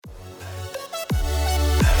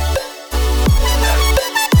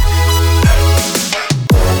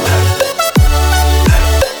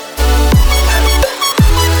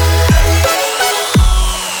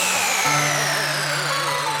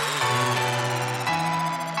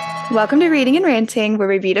Welcome to Reading and Ranting, where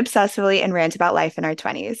we read obsessively and rant about life in our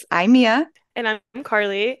 20s. I'm Mia. And I'm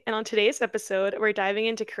Carly, and on today's episode, we're diving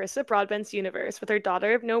into Carissa Broadbent's universe with her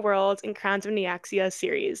Daughter of No Worlds and Crowns of Nyaxia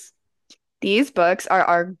series. These books are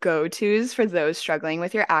our go-tos for those struggling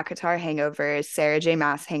with your ACOTAR hangover, Sarah J.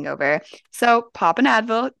 Maas hangover. So pop an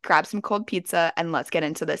Advil, grab some cold pizza, and let's get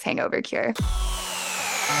into this hangover cure.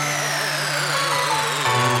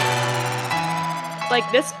 Like,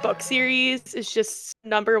 this book series is just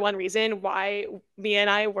number one reason why me and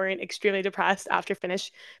I weren't extremely depressed after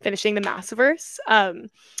finishing the Massiverse.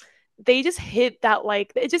 They just hit that,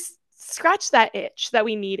 like, it just scratched that itch that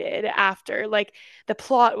we needed after. Like, the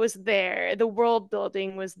plot was there, the world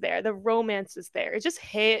building was there, the romance was there. It just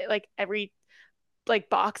hit like every like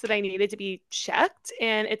box that I needed to be checked.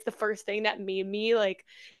 And it's the first thing that made me like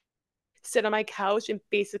sit on my couch and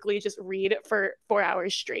basically just read for 4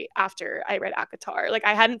 hours straight after I read ACOTAR. Like,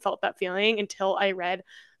 I hadn't felt that feeling until I read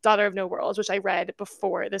Daughter of No Worlds, which I read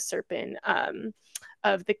before the Serpent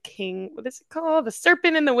of the King. What is it called? The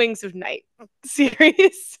Serpent and the Wings of Night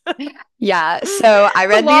series. Yeah, so I A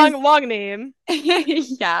read these. long name.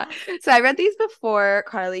 Yeah. So I read these before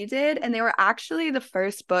Carly did, and they were actually the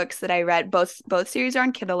first books that I read. Both series are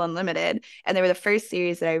on Kindle Unlimited, and they were the first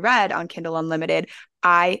series that I read on Kindle Unlimited.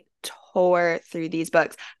 I tore through these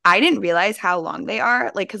books. I didn't realize how long they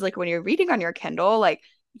are. Like, because like when you're reading on your Kindle, like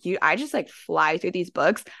I just like fly through these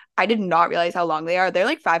books. I did not realize how long they are. They're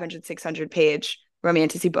like 500, 600 page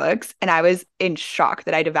romantasy books, and I was in shock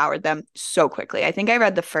that I devoured them so quickly. I think I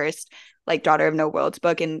read the first like Daughter of No Worlds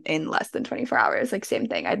book in less than 24 hours. Like same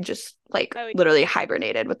thing. I just like Oh, literally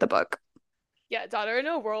hibernated with the book. yeah, Daughter of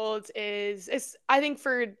No Worlds is I think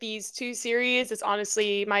for these two series, it's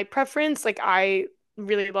honestly my preference. Like, I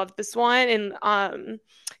really loved this one, and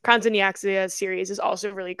Crowns of Nyaxia series is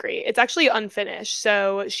also really great. It's actually unfinished,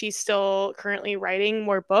 so she's still currently writing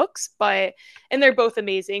more books, but and they're both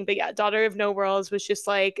amazing. But yeah, Daughter of No Worlds was just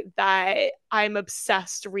like that. I'm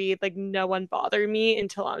obsessed read. Like, no one bother me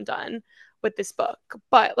until I'm done with this book.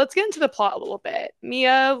 But let's get into the plot a little bit.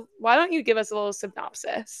 Mia, why don't you give us a little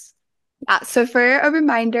synopsis? So for a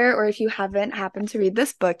reminder, or if you haven't happened to read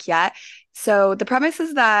this book yet, so the premise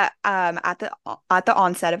is that at the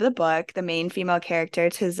onset of the book, the main female character,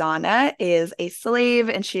 Tizana, is a slave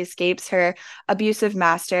and she escapes her abusive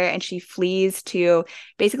master and she flees to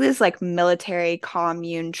basically this like military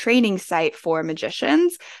commune training site for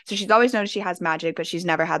magicians. So she's always known she has magic, but she's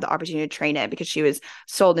never had the opportunity to train it because she was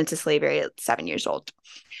sold into slavery at 7 years old.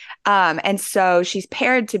 And so she's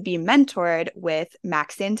paired to be mentored with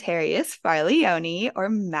Max Antarius Farlione, or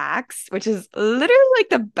Max, which is literally like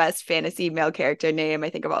the best fantasy male character name I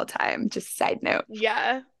think of all time. Just side note.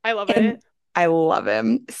 Yeah, I love And it. I love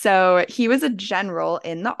him. So he was a general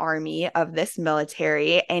in the army of this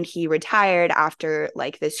military, and he retired after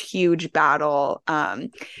like this huge battle.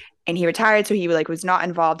 And he retired, so he like was not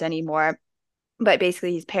involved anymore, but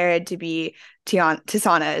basically he's paired to be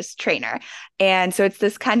Tisana's trainer. And so it's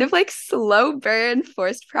this kind of like slow burn,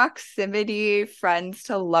 forced proximity, friends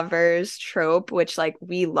to lovers trope, which like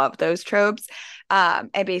we love those tropes.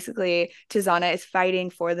 And basically Tisana is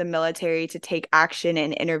fighting for the military to take action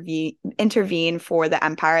and intervene for the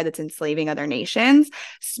empire that's enslaving other nations.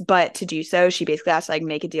 But to do so, she basically has to like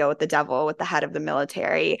make a deal with the devil, with the head of the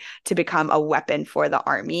military, to become a weapon for the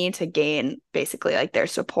army to gain basically like their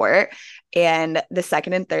support. And the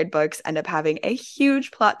second and third books end up having a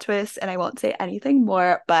huge plot twist, and I won't say anything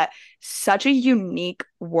more, but such a unique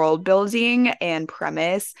world building and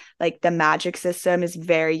premise. Like the magic system is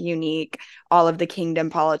very unique, all of the kingdom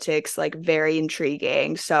politics, like very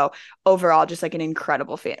intriguing. So overall, just like an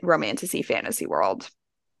incredible romantasy fantasy world.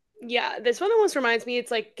 Yeah, this one almost reminds me,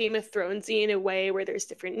 it's like Game of Thronesy in a way where there's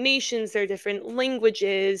different nations, there are different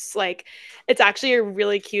languages. Like, it's actually a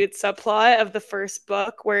really cute subplot of the first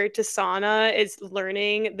book where Tasana is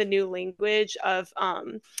learning the new language of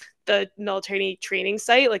the military training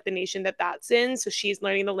site, like the nation that that's in. So she's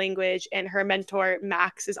learning the language, and her mentor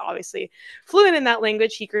Max is obviously fluent in that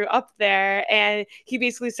language. He grew up there, and he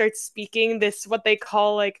basically starts speaking this what they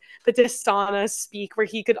call like the Dastana speak, where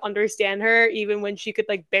he could understand her even when she could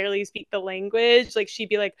like barely speak the language. Like, she'd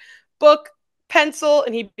be like, book, pencil,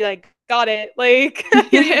 and he'd be like, got it. Like,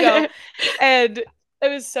 here you go. And it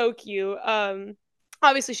was so cute.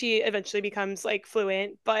 Obviously she eventually becomes like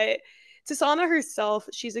fluent, but Tasana herself,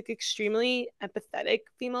 she's like extremely empathetic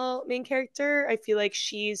female main character. I feel like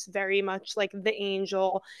she's very much like the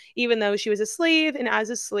angel, even though she was a slave, and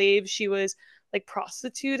as a slave, she was like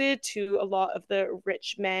prostituted to a lot of the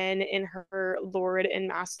rich men in her lord and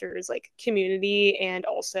master's like community, and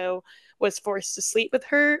also was forced to sleep with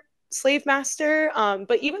her. slave master.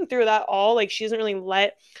 But even through that all, like she doesn't really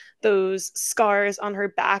let those scars on her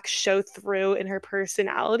back show through in her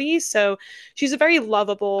personality. So she's a very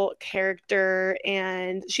lovable character,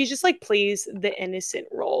 and she just like plays the innocent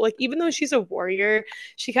role. Like even though she's a warrior,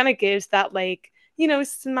 she kind of gives that like,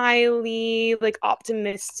 smiley, like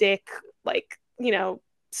optimistic, like,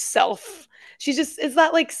 self. She just is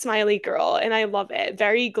that like smiley girl, and I love it.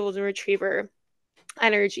 Very golden retriever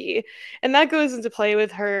energy. And that goes into play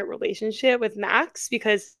with her relationship with Max,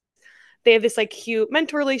 because they have this like cute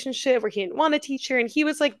mentor relationship where he didn't want to teach her, and he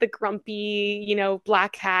was like the grumpy,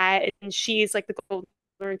 black cat, and she's like the golden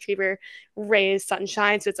retriever raised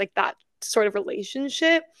sunshine. So it's like that sort of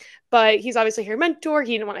relationship. But he's obviously her mentor.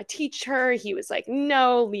 He didn't want to teach her. He was like,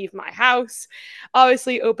 no, leave my house.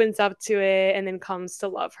 Obviously opens up to it and then comes to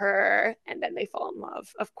love her, and then they fall in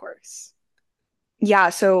love, of course.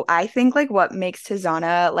 Yeah, so I think like what makes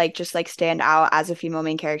Tizana like just like stand out as a female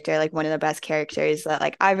main character, like one of the best characters that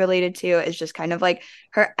like I related to is just kind of like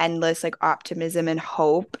her endless like optimism and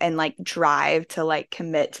hope and like drive to like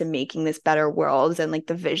commit to making this better world, and like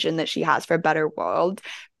the vision that she has for a better world,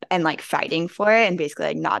 and like fighting for it, and basically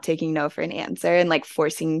like not taking no for an answer, and like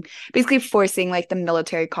forcing like the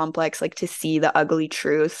military complex like to see the ugly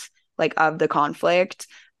truth like of the conflict.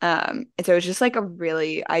 And so it's just like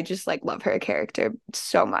I just like love her character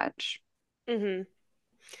so much. Mm-hmm.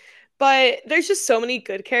 But there's just so many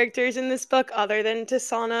good characters in this book other than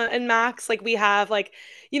Tasana and Max. Like we have like,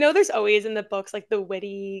 there's always in the books like the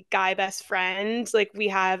witty guy best friend. Like we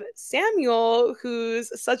have Samuel,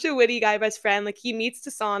 who's such a witty guy best friend. Like he meets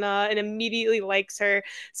Tasana and immediately likes her.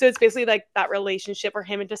 So it's basically like that relationship where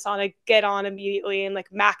him and Tasana get on immediately, and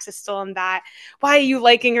like Max is still on that. Why are you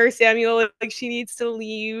liking her, Samuel? Like she needs to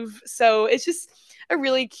leave. So it's just a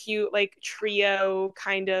really cute like trio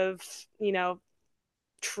kind of,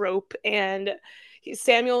 trope. And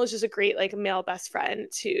Samuel is just a great like male best friend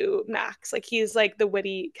to Max. Like he's like the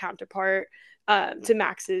witty counterpart to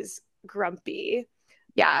Max's grumpy.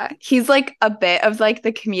 Yeah, he's like a bit of like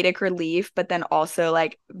the comedic relief, but then also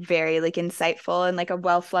like very like insightful and like a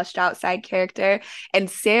well fleshed out side character. And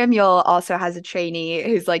Samuel also has a trainee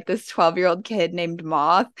who's like this 12-year-old kid named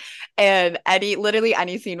Moth. And literally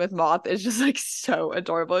any scene with Moth is just like so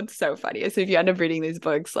adorable. It's so funny. So if you end up reading these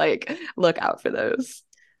books, like look out for those.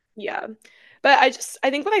 Yeah. But I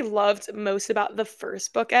think what I loved most about the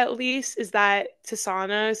first book, at least, is that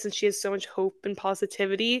Tasana, since she has so much hope and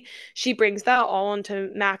positivity, she brings that all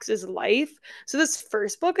into Max's life. So this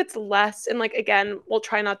first book, it's less, and like again, we'll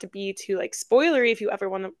try not to be too like spoilery if you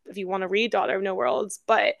want to read Daughter of No Worlds,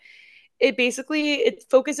 but it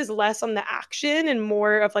focuses less on the action and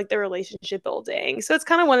more of like the relationship building. So it's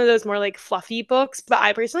kind of one of those more like fluffy books, but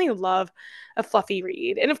I personally love a fluffy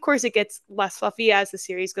read. And of course it gets less fluffy as the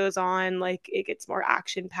series goes on, like it gets more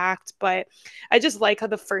action packed, but I just like how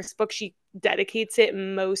the first book she dedicates it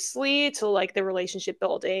mostly to like the relationship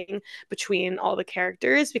building between all the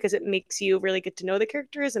characters, because it makes you really get to know the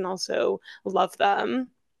characters and also love them.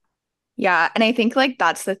 Yeah, and I think like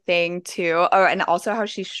that's the thing too. Oh, and also how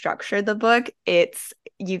she structured the book. It's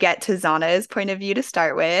you get to Zana's point of view to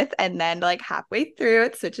start with, and then like halfway through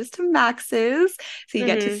it switches to Max's. So you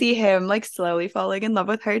get to Mm-hmm. see him like slowly falling in love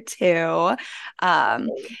with her too. Um,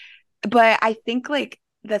 but I think like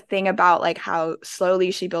the thing about like how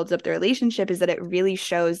slowly she builds up the relationship is that it really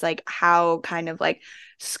shows like how kind of like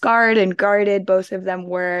scarred and guarded both of them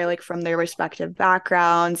were like from their respective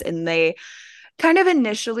backgrounds, and they kind of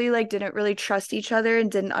initially like didn't really trust each other and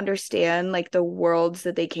didn't understand like the worlds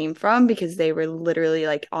that they came from, because they were literally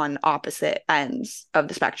like on opposite ends of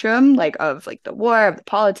the spectrum, like of like the war, of the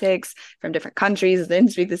politics, from different countries, they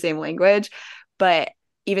didn't speak the same language. But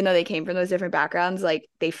even though they came from those different backgrounds, like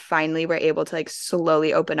they finally were able to like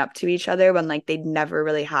slowly open up to each other when like they'd never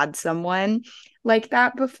really had someone like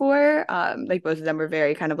that before. Like both of them were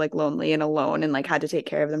very kind of like lonely and alone and like had to take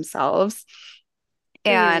care of themselves. Mm-hmm.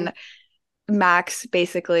 And Max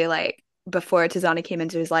basically like before Tizana came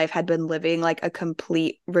into his life had been living like a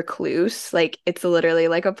complete recluse. Like it's literally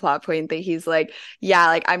like a plot point that he's like, yeah,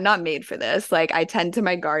 like I'm not made for this. Like I tend to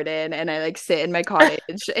my garden and I like sit in my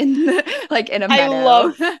cottage in like in a I meadow.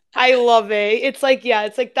 love I love it. It's like, yeah,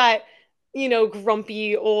 it's like that,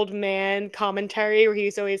 grumpy old man commentary where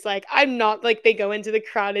he's always like, I'm not, like they go into the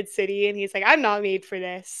crowded city and he's like, I'm not made for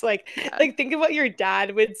this. Yeah. Like think of what your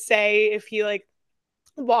dad would say if he like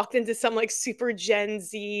walked into some like super Gen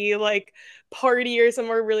Z like party or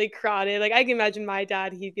somewhere really crowded. Like I can imagine my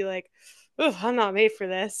dad, he'd be like, oh, I'm not made for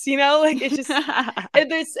this. Like it's just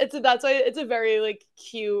that's why it's a very like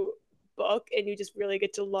cute book, and you just really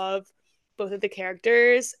get to love both of the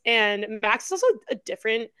characters. And Max is also a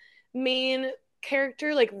different main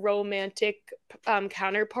character, like romantic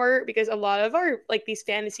counterpart, because a lot of our like these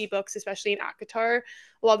fantasy books, especially in ACOTAR,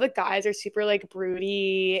 a lot of the guys are super like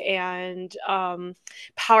broody and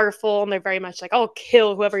powerful, and they're very much like, I'll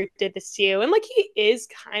kill whoever did this to you. And like he is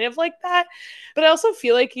kind of like that, but I also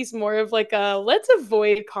feel like he's more of like a let's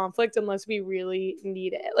avoid conflict unless we really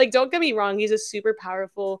need it. Like, don't get me wrong, he's a super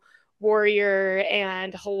powerful warrior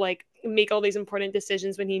and he'll like make all these important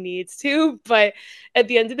decisions when he needs to, but at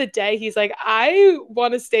the end of the day he's like, I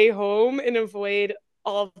want to stay home and avoid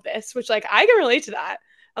all of this, which like I can relate to that.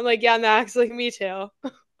 I'm like, yeah, Max, like me too.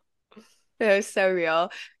 It was so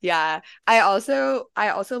real. Yeah. I also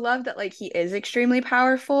love that like he is extremely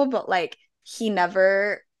powerful, but like he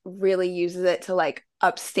never really uses it to like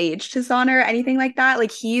upstage Tisana or anything like that.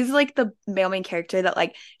 Like he's like the male main character that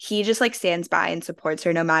like he just like stands by and supports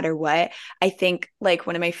her no matter what. I think like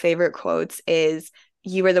one of my favorite quotes is,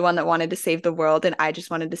 you were the one that wanted to save the world and I just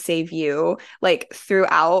wanted to save you. Like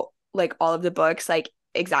throughout like all of the books, like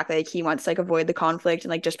exactly, like he wants to like avoid the conflict and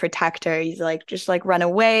like just protect her. He's like, just like run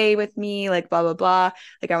away with me, like blah blah blah,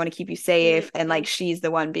 like I want to keep you safe. And Mm-hmm. like she's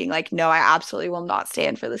the one being like, no, I absolutely will not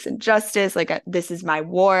stand for this injustice, like this is my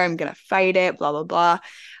war, I'm gonna fight it, blah blah blah.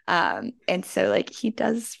 And so like he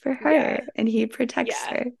does for her Yeah. and he protects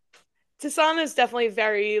Yeah. her. Tasana is definitely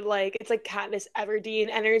very like, it's like Katniss Everdeen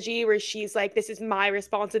energy where she's like, this is my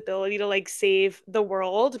responsibility to like save the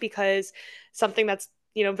world, because something that's,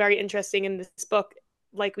 you know, very interesting in this book,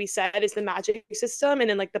 like we said, is the magic system and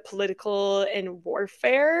then like the political and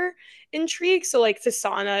warfare intrigue. So like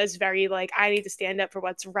Tasana is very like, I need to stand up for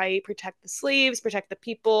what's right, protect the slaves, protect the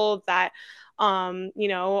people that you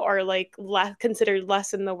know, are like less considered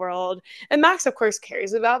less in the world. And Max of course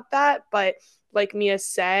cares about that, but like Mia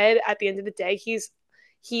said, at the end of the day,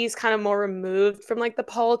 he's kind of more removed from like the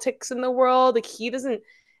politics in the world. Like he doesn't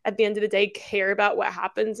at the end of the day care about what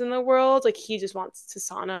happens in the world. Like he just wants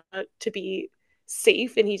Tasana to be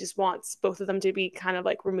safe, and he just wants both of them to be kind of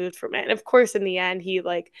like removed from it. And of course in the end he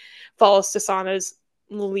like follows Tasana's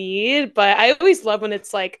lead, but I always love when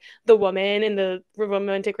it's like the woman in the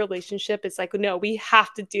romantic relationship is like, no, we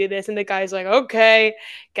have to do this, and the guy's like, okay,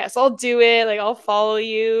 guess I'll do it, like I'll follow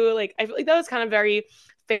you. Like I feel like that was kind of very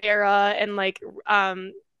Farah and like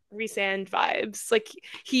Rhysand vibes. Like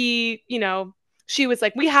he, you know, she was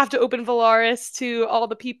like, we have to open Valaris to all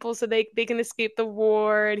the people so they can escape the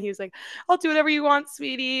war, and he was like, I'll do whatever you want,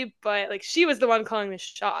 sweetie. But like she was the one calling the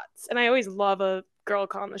shots, and I always love a girl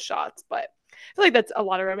calling the shots, but I feel like that's a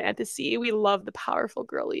lot of romantasy. We love the powerful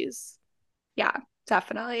girlies. Yeah,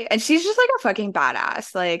 definitely. And she's just like a fucking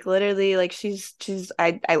badass. Like literally, like she's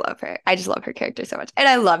I love her. I just love her character so much. And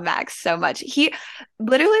I love Max so much. He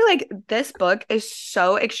literally like this book is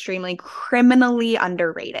so extremely criminally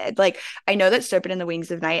underrated. Like I know that Serpent and the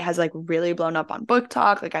Wings of Night has like really blown up on book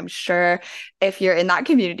talk. Like I'm sure if you're in that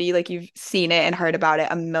community, like you've seen it and heard about it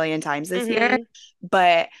a million times this year. Mm-hmm.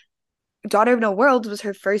 But Daughter of No Worlds was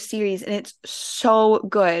her first series and it's so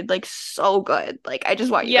good, like so good. Like I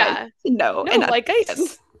just want you guys Yeah. to know No, and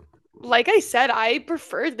understand. like I said, I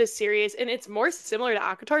preferred this series, and it's more similar to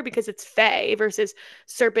ACOTAR because it's Fae versus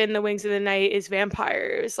Serpent and the Wings of the Night is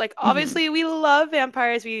vampires. Like Mhm. obviously we love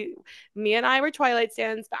vampires. Me and I were Twilight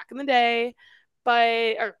stands back in the day,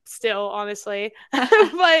 but or still honestly.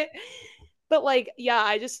 but like yeah,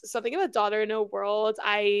 I just something about Daughter of No Worlds.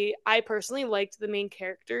 I personally liked the main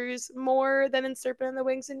characters more than in Serpent and the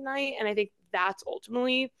Wings of Night, and I think that's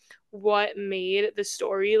ultimately what made the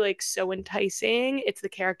story like so enticing. It's the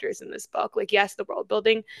characters in this book. Like yes, the world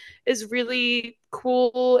building is really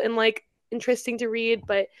cool and like interesting to read,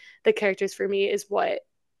 but the characters for me is what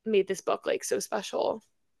made this book like so special.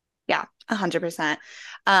 Yeah, 100%.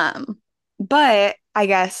 Um, but I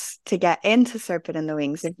guess to get into Serpent and the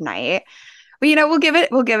Wings of Night, but you know, we'll give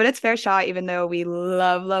it its fair shot, even though we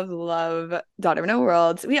love, love, love Daughter of No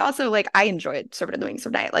Worlds. We also like I enjoyed Serpent and the Wings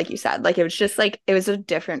of Night, like you said. Like it was just like it was a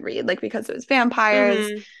different read, like because it was vampires.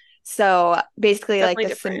 Mm-hmm. So basically like Definitely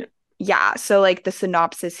different. yeah, so like the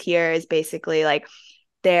synopsis here is basically like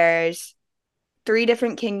there's three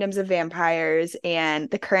different kingdoms of vampires and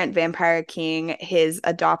the current vampire king, his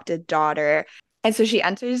adopted daughter. And so she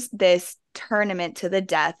enters this tournament to the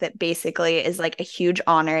death that basically is like a huge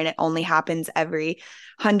honor and it only happens every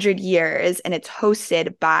 100 years. And it's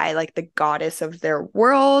hosted by like the goddess of their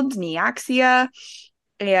world, Nyaxia.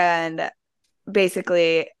 And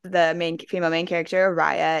basically the main female main character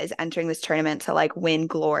Araya is entering this tournament to like win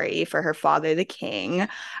glory for her father the king,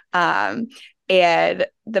 and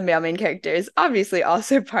the male main character is obviously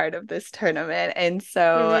also part of this tournament, and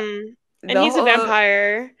so Mm-hmm. And the he's a whole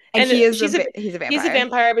vampire, and and he's a he's a vampire.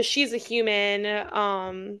 vampire, but she's a human.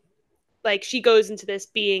 like she goes into this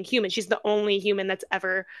being human. She's the only human that's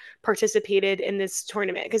ever participated in this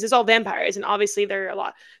tournament because it's all vampires, and obviously they're a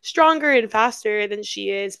lot stronger and faster than she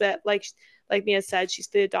is. But like Mia said, she's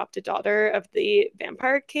the adopted daughter of the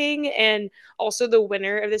vampire king, and also the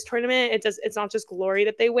winner of this tournament. It's not just glory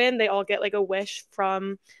that they win; they all get like a wish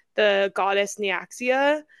from the goddess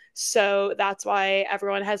Nyaxia. So that's why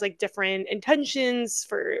everyone has like different intentions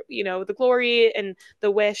for, you know, the glory and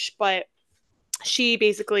the wish, but she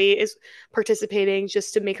basically is participating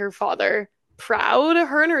just to make her father proud.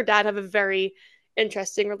 Her and her dad have a very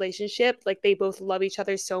interesting relationship. Like they both love each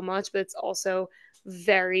other so much, but it's also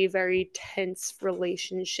very, very tense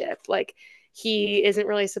relationship. Like he isn't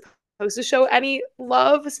really supposed to show any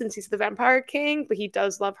love since he's the vampire king, but he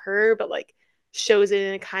does love her, but like shows it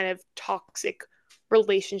in a kind of toxic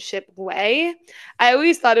relationship way. I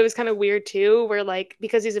always thought it was kind of weird too, where like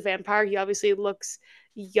because he's a vampire, he obviously looks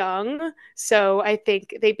young. So I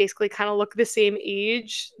think they basically kind of look the same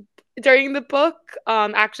age during the book.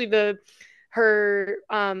 Actually, the her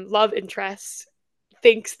love interest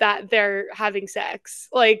thinks that they're having sex.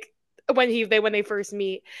 Like when they first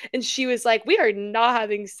meet, and she was like, "We are not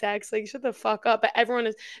having sex. Like, shut the fuck up." But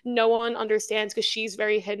no one understands because she's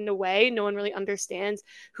very hidden away. No one really understands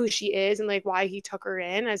who she is and like why he took her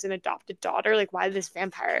in as an adopted daughter. Like, why did this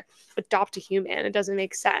vampire adopt a human? It doesn't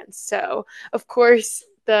make sense. So, of course,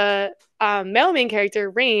 the male main character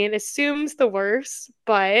Rain assumes the worst,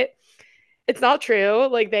 but it's not true.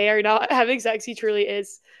 Like, they are not having sex. He truly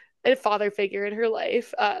is a father figure in her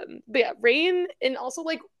life. But yeah, Rain, and also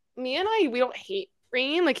like me and we don't hate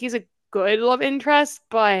Rain. Like he's a good love interest,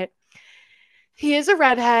 but he is a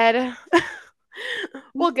redhead.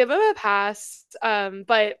 We'll give him a pass.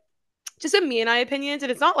 But just in me and I opinions,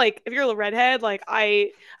 and it's not like if you're a redhead, like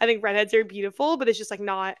I think redheads are beautiful, but it's just like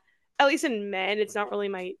not, at least in men, it's not really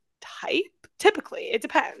my type. Typically, it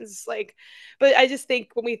depends. Like, but I just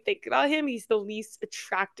think when we think about him, he's the least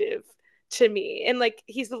attractive to me, and like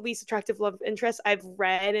he's the least attractive love interest I've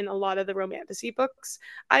read in a lot of the romantasy books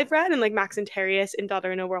I've read, and like Max and Terrius in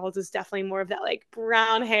Daughter No Worlds is definitely more of that like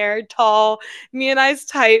brown hair, tall, me and I's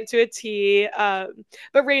type to a T.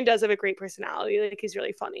 But Rain does have a great personality. Like he's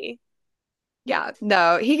really funny. Yeah,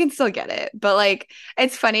 no, he can still get it. But like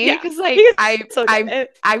it's funny Yeah, because like he can still get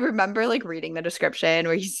it. I remember like reading the description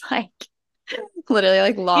where he's like literally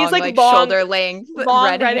like He's long, like like shoulder length long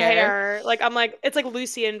red red hair. hair. Like I'm like it's like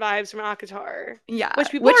Lucian vibes from ACOTAR, Yeah. which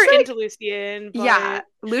people Which are like into Lucian, yeah,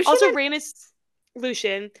 but Lucian also is Rain is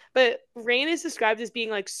Lucian, but Rain is described as being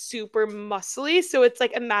like super muscly. So it's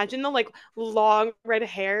like imagine the like long red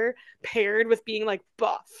hair paired with being like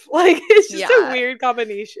buff. Like it's just a yeah, weird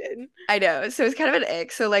combination. I know. So it's kind of an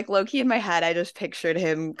ick. So like low-key in my head, I just pictured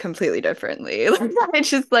him completely differently. Like I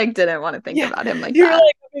just like didn't want to think Yeah, about him like you were that.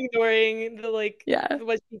 like ignoring the like Yeah.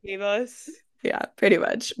 what she gave us. Yeah, pretty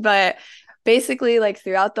much. But basically, like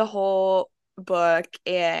throughout the whole book,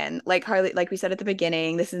 and like Harley, like we said at the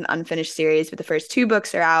beginning, this is an unfinished series, but the first two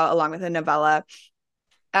books are out along with a novella.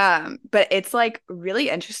 But it's like really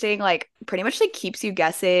interesting, like pretty much like keeps you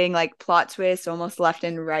guessing, like plot twists almost left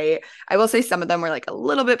and right. I will say some of them were like a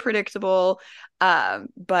little bit predictable. But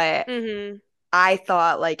Mm-hmm. I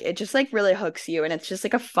thought like it just like really hooks you and it's just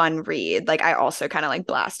like a fun read. Like I also kind of like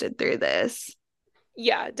blasted through this.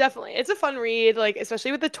 Yeah, definitely. It's a fun read, like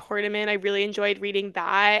especially with the tournament. I really enjoyed reading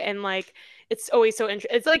that, and like it's always so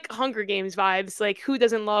interesting. It's like Hunger Games vibes. Like who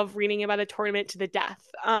doesn't love reading about a tournament to the death?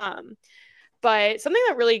 But something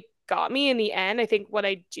that really got me in the end, I think what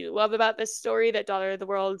I do love about this story that Daughter of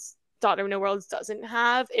No Worlds doesn't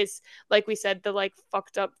have is like we said, the like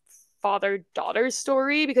fucked up father daughter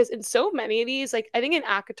story, because in so many of these, like I think in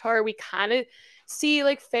ACOTAR we kind of see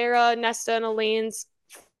like Farah, Nesta, and Elaine's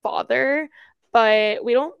father, but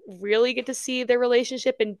we don't really get to see their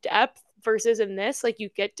relationship in depth. Versus in this, like you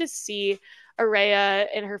get to see Araya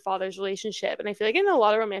and her father's relationship. And I feel like in a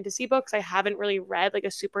lot of romantasy books, I haven't really read like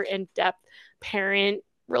a super in depth parent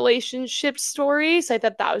relationship story. So I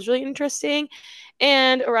thought that was really interesting.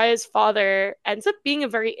 And Araya's father ends up being a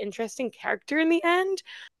very interesting character in the end.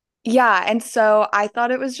 Yeah, and so I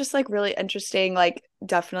thought it was just like really interesting, like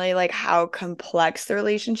definitely like how complex the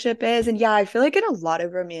relationship is. And yeah, I feel like in a lot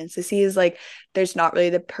of romantices, like there's not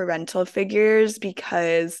really the parental figures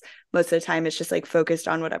because most of the time it's just like focused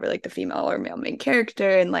on whatever like the female or male main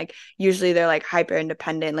character. And like usually they're like hyper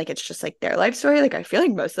independent, like it's just like their life story. Like I feel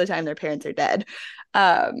like most of the time their parents are dead.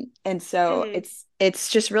 And so Mm-hmm. it's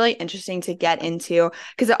just really interesting to get into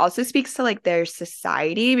because it also speaks to like their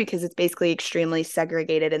society because it's basically extremely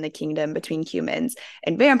segregated in the kingdom between humans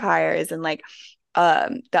and vampires, and like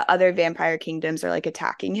the other vampire kingdoms are like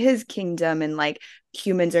attacking his kingdom, and like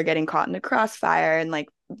humans are getting caught in the crossfire, and like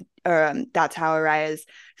that's how Araya's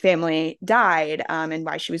family died, and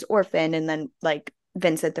why she was orphaned. And then like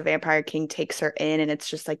Vincent the Vampire King takes her in, and it's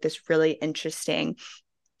just like this really interesting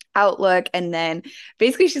outlook. And then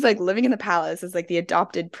basically she's like living in the palace as like the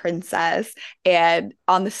adopted princess, and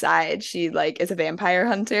on the side she like is a vampire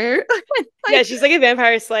hunter. Yeah, Like, she's like a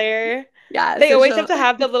vampire slayer. yeah, They so always have she'll, to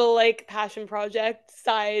have the little like passion project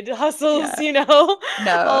side hustles, yeah, you know,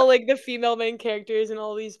 no, all like the female main characters in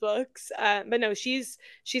all these books. But no, she's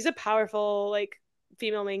a powerful like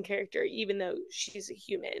female main character, even though she's a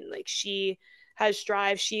human. Like she has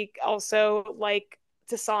drive. She also like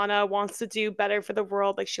Tasana wants to do better for the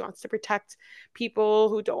world. Like she wants to protect people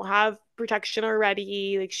who don't have protection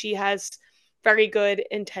already. Like she has very good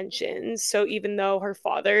intentions. So even though her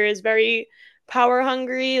father is very power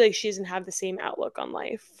hungry, like she doesn't have the same outlook on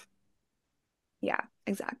life. yeah,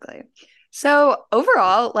 exactly. So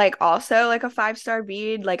overall, like also like a 5-star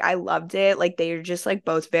read. Like I loved it. Like they're just like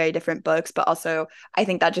both very different books, but also I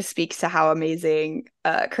think that just speaks to how amazing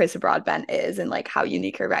Carissa Broadbent is, and like how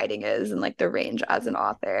unique her writing is, and like the range as an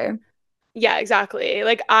author. Yeah, exactly.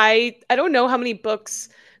 Like I don't know how many books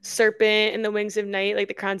Serpent and the Wings of Night, like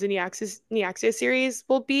the Crowns of Nyaxia series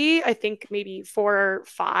will be. I think maybe 4 or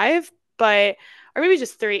 5, but or maybe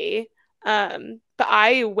just 3. But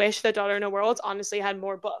I wish that Daughter No Worlds honestly had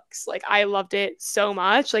more books. Like I loved it so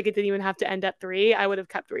much. Like it didn't even have to end at 3. I would have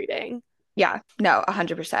kept reading. Yeah, no,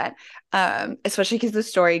 100%. Especially because the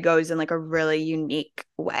story goes in like a really unique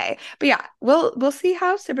way. But yeah, we'll see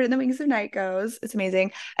how Serpent and the Wings of Night goes. It's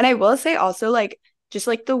amazing. And I will say also like just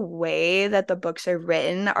like the way that the books are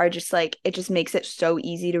written are just like it just makes it so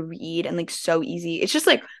easy to read, and like so easy. It's just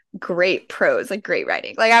like great prose, like great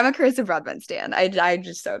writing. Like I'm a Carissa Broadbent stan. I'm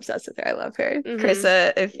just so obsessed with her. I love her. Mm-hmm.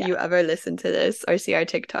 Carissa, if Yeah. you ever listen to this or see our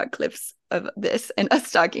TikTok clips of this and us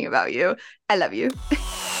talking about you, I love you.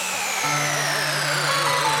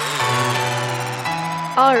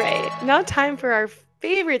 All right, now time for our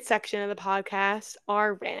favorite section of the podcast,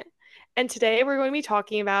 our rant. And today we're going to be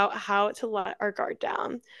talking about how to let our guard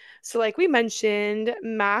down. So, like we mentioned,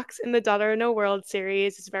 Max in the Daughter No World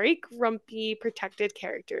series is a very grumpy, protected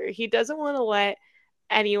character. He doesn't want to let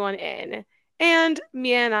anyone in. And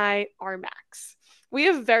Mia and I are Max. We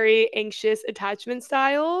have very anxious attachment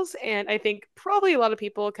styles, and I think probably a lot of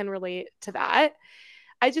people can relate to that.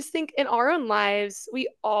 I just think in our own lives, we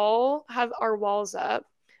all have our walls up,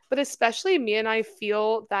 but especially me and I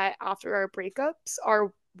feel that after our breakups,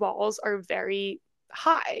 our walls are very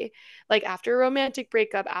high. Like after a romantic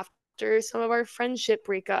breakup, after some of our friendship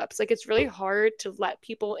breakups, like it's really hard to let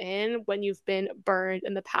people in when you've been burned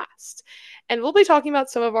in the past. And we'll be talking about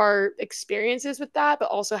some of our experiences with that, but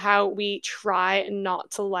also how we try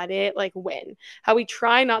not to let it like win, how we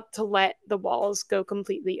try not to let the walls go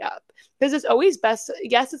completely up, because it's always best.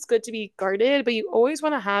 Yes, it's good to be guarded, but you always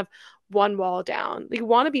want to have one wall down. Like, you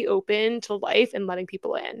want to be open to life and letting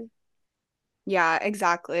people in. Yeah,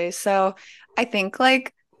 exactly. So I think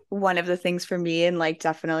like one of the things for me, and like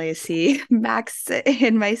definitely see Max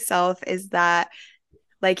in myself, is that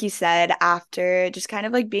like you said, after just kind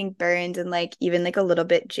of like being burned and like even like a little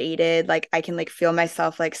bit jaded, like I can like feel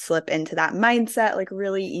myself like slip into that mindset like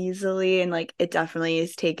really easily. And like it definitely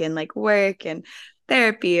has taken like work and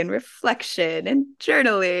therapy and reflection and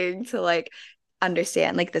journaling to like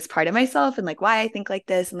understand like this part of myself and like why I think like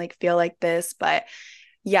this and like feel like this. But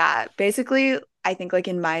yeah, basically, I think like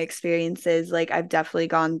in my experiences, like I've definitely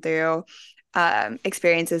gone through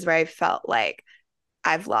experiences where I felt like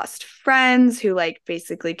I've lost friends who like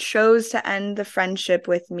basically chose to end the friendship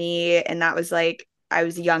with me. And that was like, I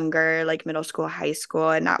was younger, like middle school, high school.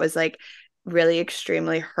 And that was like really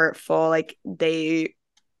extremely hurtful. Like they,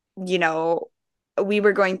 you know, we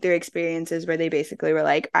were going through experiences where they basically were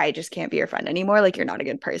like, I just can't be your friend anymore. Like, you're not a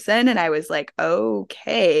good person. And I was like,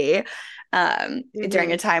 okay.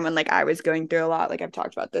 During a Mm-hmm. time when like I was going through a lot, like I've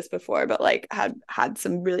talked about this before, but like had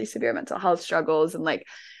some really severe mental health struggles. And like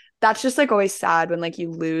that's just like always sad when like you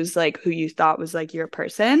lose like who you thought was like your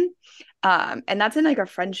person. And that's in like a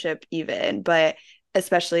friendship even, but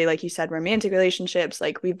especially like you said, romantic relationships,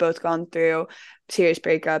 like we've both gone through serious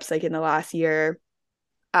breakups like in the last year.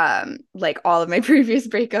 Like all of my previous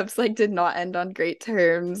breakups like did not end on great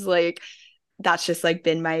terms. Like that's just like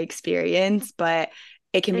been my experience, but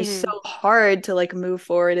it can be so Mm-hmm. hard to like move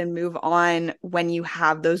forward and move on when you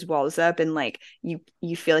have those walls up, and like you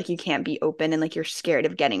feel like you can't be open, and like you're scared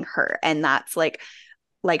of getting hurt. And that's like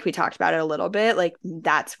we talked about it a little bit, like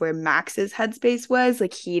that's where Max's headspace was.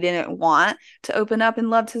 Like he didn't want to open up and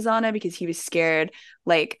love Tizana because he was scared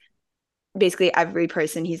like basically every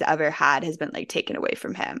person he's ever had has been like taken away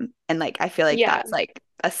from him. And like I feel like Yeah. that's like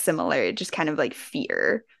a similar just kind of like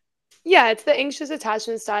fear. Yeah, it's the anxious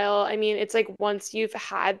attachment style. I mean, it's like once you've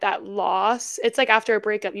had that loss, it's like after a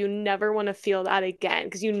breakup, you never want to feel that again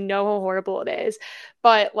because you know how horrible it is.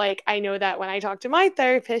 But like, I know that when I talk to my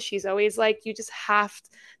therapist, she's always like, you just have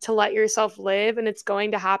to let yourself live and it's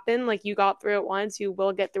going to happen. Like, you got through it once, you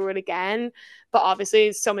will get through it again. But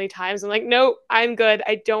obviously, so many times I'm like, nope, I'm good.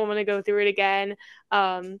 I don't want to go through it again.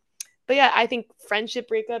 Um, but yeah, I think friendship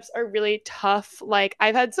breakups are really tough. Like,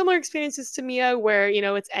 I've had similar experiences to Mia where,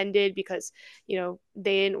 it's ended because, they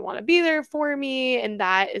didn't want to be there for me. And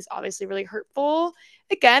that is obviously really hurtful.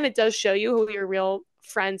 Again, it does show you who your real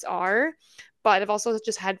friends are. But I've also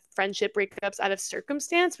just had friendship breakups out of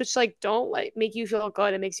circumstance, which like don't like make you feel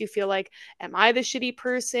good. It makes you feel like, am I the shitty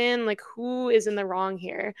person? Like, who is in the wrong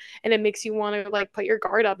here? And it makes you want to like put your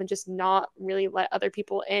guard up and just not really let other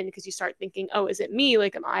people in because you start thinking, oh, is it me?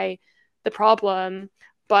 Like, am I the problem?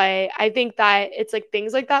 But I think that it's like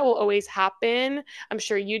things like that will always happen. I'm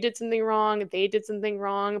sure you did something wrong, they did something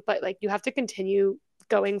wrong, but like you have to continue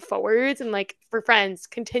going forwards and like for friends,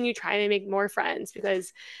 continue trying to make more friends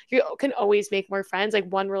because you can always make more friends. Like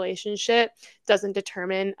one relationship doesn't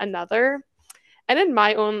determine another. And in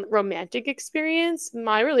my own romantic experience,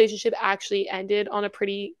 my relationship actually ended on a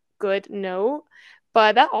pretty good note.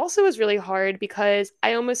 But that also is really hard because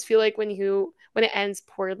I almost feel like when it ends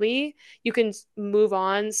poorly, you can move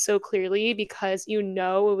on so clearly because you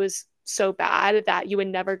know it was so bad that you would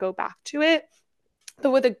never go back to it.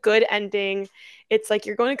 But with a good ending, it's like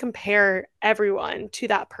you're going to compare everyone to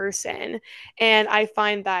that person. And I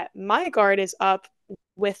find that my guard is up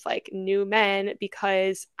with like new men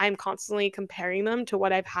because I'm constantly comparing them to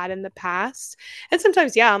what I've had in the past. And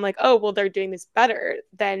sometimes, yeah, I'm like, oh, well, they're doing this better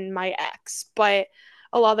than my ex. But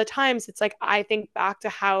a lot of the times it's like I think back to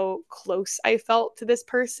how close I felt to this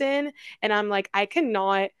person. And I'm like, I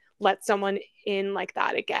cannot let someone in like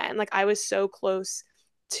that again. Like I was so close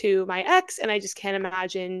to my ex and I just can't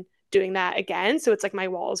imagine doing that again. So it's like my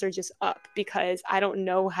walls are just up because I don't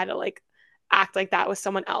know how to like act like that with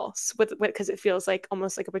someone else with because it feels like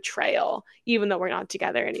almost like a betrayal even though we're not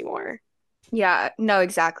together anymore. Yeah, no,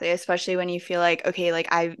 exactly. Especially when you feel like, okay, like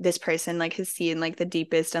this person like has seen like the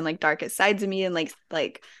deepest and like darkest sides of me and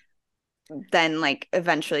like then like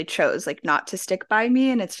eventually chose like not to stick by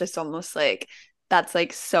me. And it's just almost like that's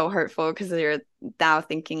like so hurtful because you're now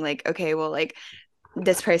thinking like, okay, well, like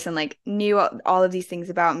this person like knew all of these things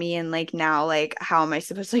about me and like now like how am I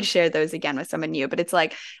supposed to like share those again with someone new? But it's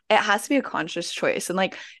like it has to be a conscious choice. And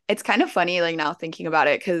like it's kind of funny like now thinking about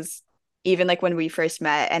it because even like when we first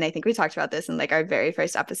met, and I think we talked about this in like our very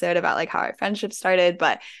first episode about like how our friendship started,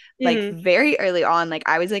 but like Mm-hmm. very early on, like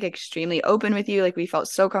I was like extremely open with you. Like we felt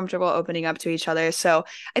so comfortable opening up to each other. So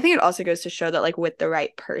I think it also goes to show that like with the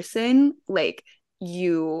right person, like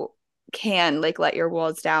you can like let your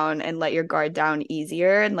walls down and let your guard down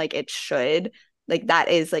easier and like it should like that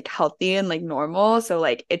is like healthy and like normal, so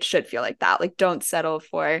like it should feel like that, like don't settle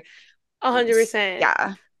for 100%.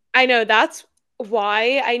 yeah. I know that's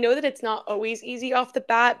why I know that it's not always easy off the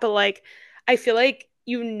bat, but like I feel like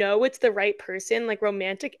it's the right person, like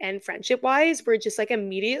romantic and friendship wise, where just like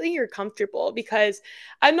immediately you're comfortable because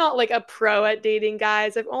I'm not like a pro at dating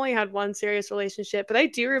guys. I've only had one serious relationship, but I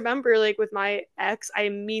do remember like with my ex, I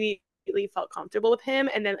immediately felt comfortable with him.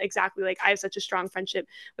 And then exactly like I have such a strong friendship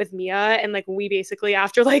with Mia. And like we basically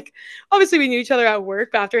after like obviously we knew each other at work,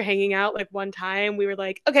 but after hanging out like one time, we were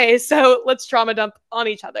like, okay, so let's trauma dump on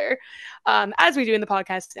each other, as we do in the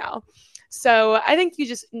podcast now. So I think you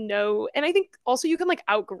just know, and I think also you can like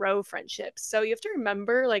outgrow friendships. So you have to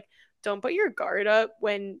remember, like, don't put your guard up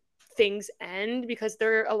when things end because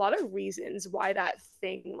there are a lot of reasons why that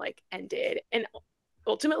thing like ended. And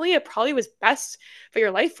ultimately it probably was best for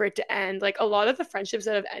your life for it to end. Like a lot of the friendships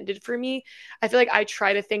that have ended for me, I feel like I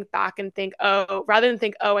try to think back and think, oh, rather than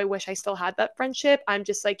think, oh, I wish I still had that friendship, I'm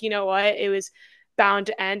just like, you know what, it was bound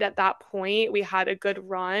to end at that point. We had a good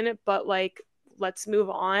run, but like let's move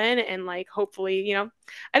on and like hopefully,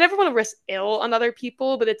 I never want to risk ill on other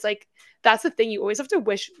people, but it's like that's the thing, you always have to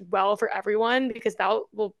wish well for everyone because that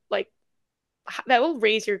will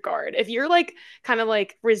raise your guard. If you're like kind of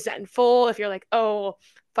like resentful, if you're like, oh,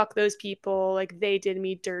 fuck those people, like they did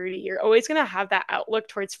me dirty, you're always going to have that outlook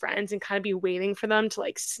towards friends and kind of be waiting for them to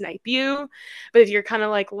like snipe you. But if you're kind of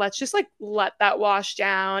like, let's just like let that wash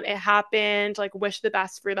down, it happened, like wish the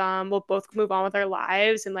best for them, we'll both move on with our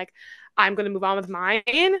lives, and like I'm going to move on with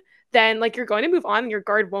mine, then like you're going to move on and your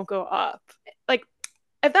guard won't go up. Like,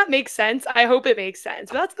 if that makes sense, I hope it makes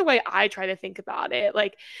sense. But that's the way I try to think about it.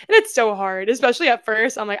 Like, and it's so hard, especially at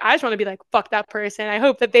first. I'm like, I just want to be like, fuck that person. I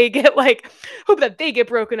hope that they get hope that they get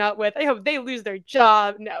broken up with. I hope they lose their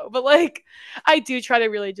job. No, but like, I do try to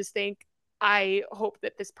really just think I hope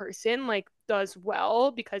that this person like does well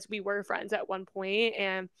because we were friends at one point,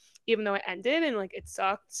 and even though it ended and like it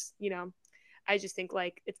sucked, you know, I just think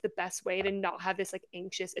like it's the best way to not have this like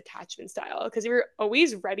anxious attachment style, because you're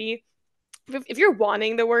always ready. If you're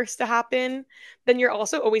wanting the worst to happen, then you're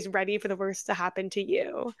also always ready for the worst to happen to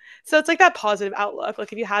you. So it's like that positive outlook.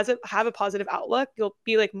 Like if you have a positive outlook, you'll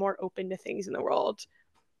be like more open to things in the world.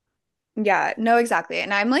 Yeah, no, exactly.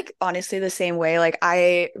 And I'm like honestly the same way. Like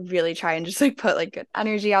I really try and just like put like good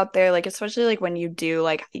energy out there. Like especially like when you do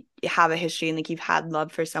like have a history and like you've had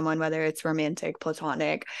love for someone, whether it's romantic,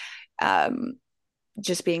 platonic, um,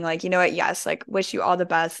 just being like, you know what, yes, like wish you all the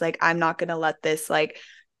best. Like I'm not gonna let this like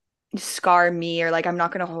scar me, or like I'm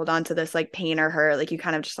not gonna hold on to this like pain or hurt. Like you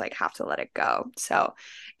kind of just like have to let it go. So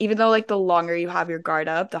even though like the longer you have your guard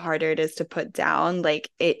up, the harder it is to put down, like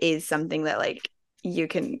it is something that like you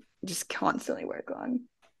can just constantly work on.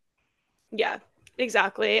 Yeah,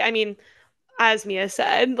 exactly. I mean, as Mia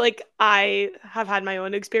said, like I have had my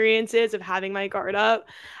own experiences of having my guard up.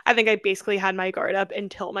 I think I basically had my guard up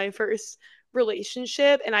until my first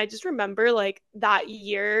relationship. And I just remember like that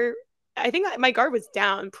year, I think my guard was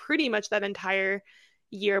down pretty much that entire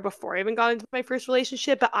year before I even got into my first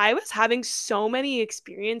relationship. But I was having so many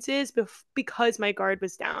experiences because my guard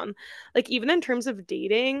was down. Like, even in terms of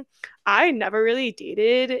dating, I never really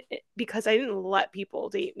dated because I didn't let people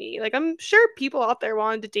date me. Like, I'm sure people out there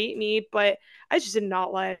wanted to date me, but I just did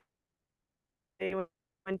not let anyone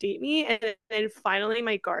date me. And then finally,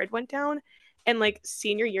 my guard went down. And like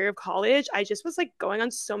senior year of college, I just was like going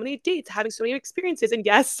on so many dates, having so many experiences. And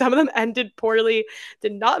yes, some of them ended poorly,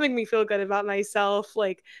 did not make me feel good about myself,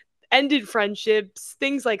 like ended friendships,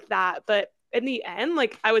 things like that. But in the end,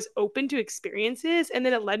 like I was open to experiences. And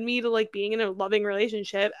then it led me to like being in a loving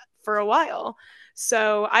relationship for a while.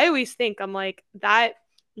 So I always think I'm like, that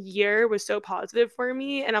year was so positive for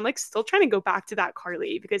me, and I'm like still trying to go back to that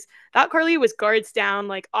Carly, because that Carly was guards down,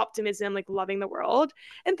 like optimism, like loving the world.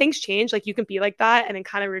 And things change, like you can be like that and then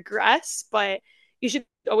kind of regress, but you should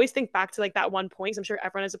always think back to like that one point. I'm sure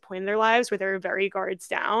everyone has a point in their lives where they're very guards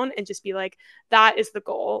down, and just be like, that is the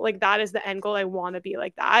goal, like that is the end goal. I want to be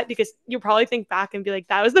like that, because you'll probably think back and be like,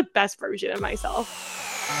 that was the best version of myself.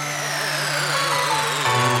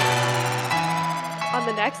 On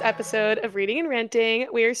the next episode of Reading and Ranting,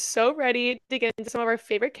 we are so ready to get into some of our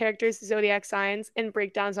favorite characters, zodiac signs, and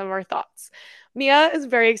break down some of our thoughts. Mia is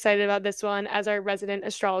very excited about this one as our resident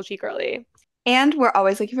astrology girly. And we're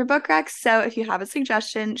always looking for book recs. So if you have a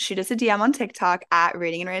suggestion, shoot us a DM on TikTok at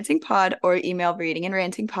Reading and Ranting Pod, or email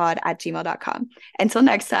readingandrantingpod@gmail.com. Until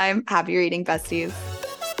next time, happy reading, besties.